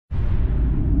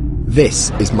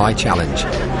This is my challenge,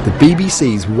 the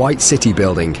BBC's White City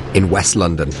building in West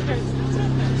London.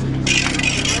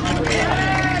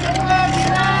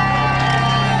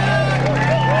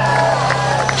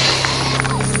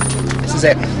 This is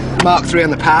it, Mark 3 on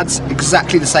the pads,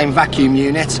 exactly the same vacuum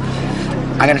unit.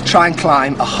 I'm going to try and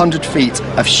climb 100 feet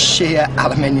of sheer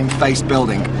aluminium-faced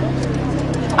building.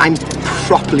 I'm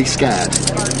properly scared.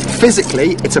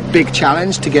 Physically, it's a big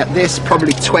challenge to get this,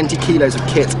 probably 20 kilos of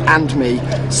kit and me,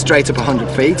 straight up 100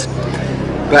 feet.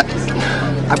 But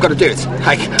I've got to do it.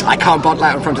 I can't bottle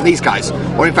out in front of these guys,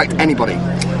 or in fact anybody.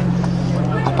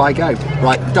 Up I go.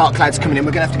 Right, dark clouds coming in,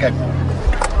 we're going to have to go.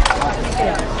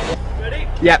 Ready?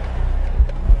 Yep.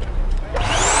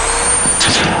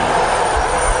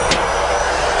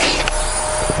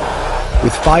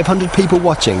 With 500 people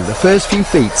watching, the first few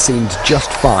feet seemed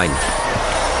just fine.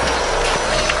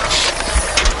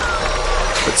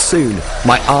 But soon,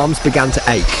 my arms began to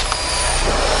ache.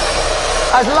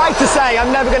 I'd like to say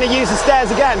I'm never going to use the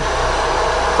stairs again.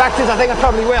 Fact is, I think I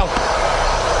probably will.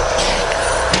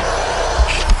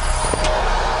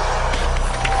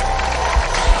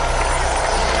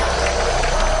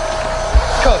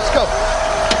 Cool, it's cool.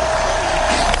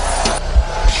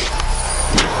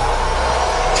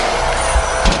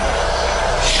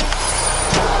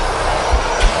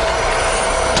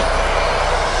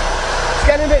 It's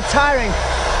getting a bit tiring,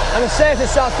 and the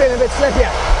surface starts feeling a bit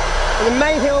slippier. But the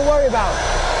main thing I'll worry about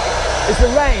is the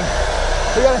rain.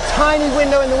 We've got a tiny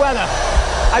window in the weather.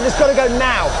 I've just got to go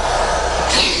now.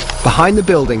 Behind the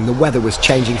building, the weather was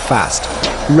changing fast.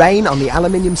 Rain on the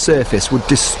aluminium surface would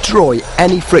destroy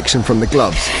any friction from the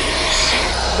gloves.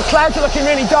 The clouds are looking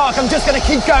really dark. I'm just going to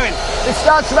keep going. If it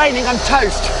starts raining, I'm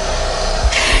toast.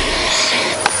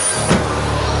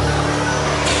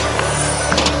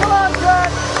 Come on,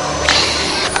 Brad.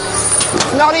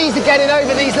 It's not easy getting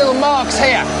over these little marks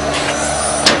here.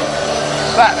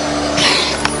 But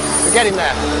we're getting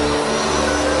there.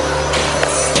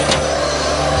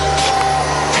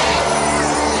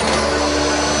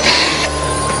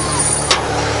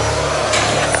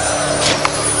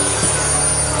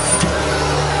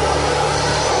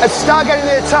 Let's start getting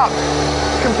to the top.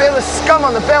 You can feel the scum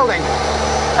on the building.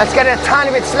 Let's get it a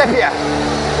tiny bit slippier.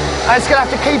 I'm just going to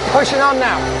have to keep pushing on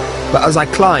now. But as I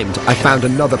climbed, I found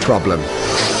another problem. The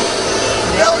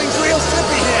building's real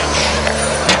slippy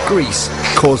here. Grease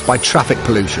caused by traffic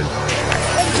pollution.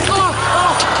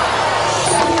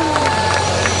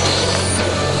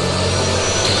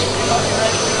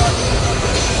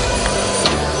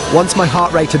 Once my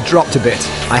heart rate had dropped a bit,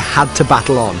 I had to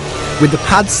battle on. With the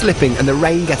pads slipping and the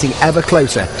rain getting ever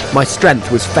closer, my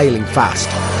strength was failing fast.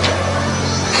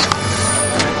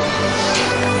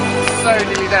 So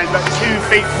nearly there, about 2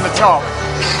 feet from the top.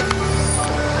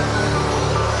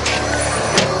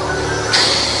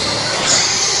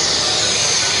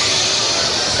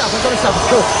 I've got to stop, it's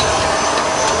cool.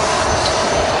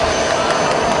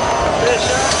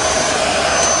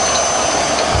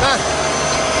 Man,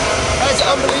 that's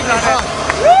unbelievably hard.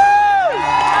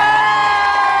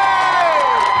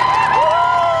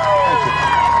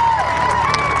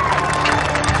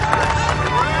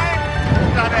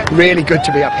 Really good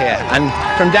to be up here, and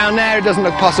from down there it doesn't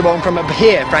look possible, and from up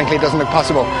here frankly it doesn't look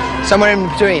possible. Somewhere in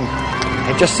between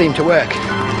it just seemed to work.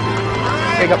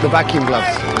 Pick up the vacuum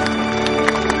gloves.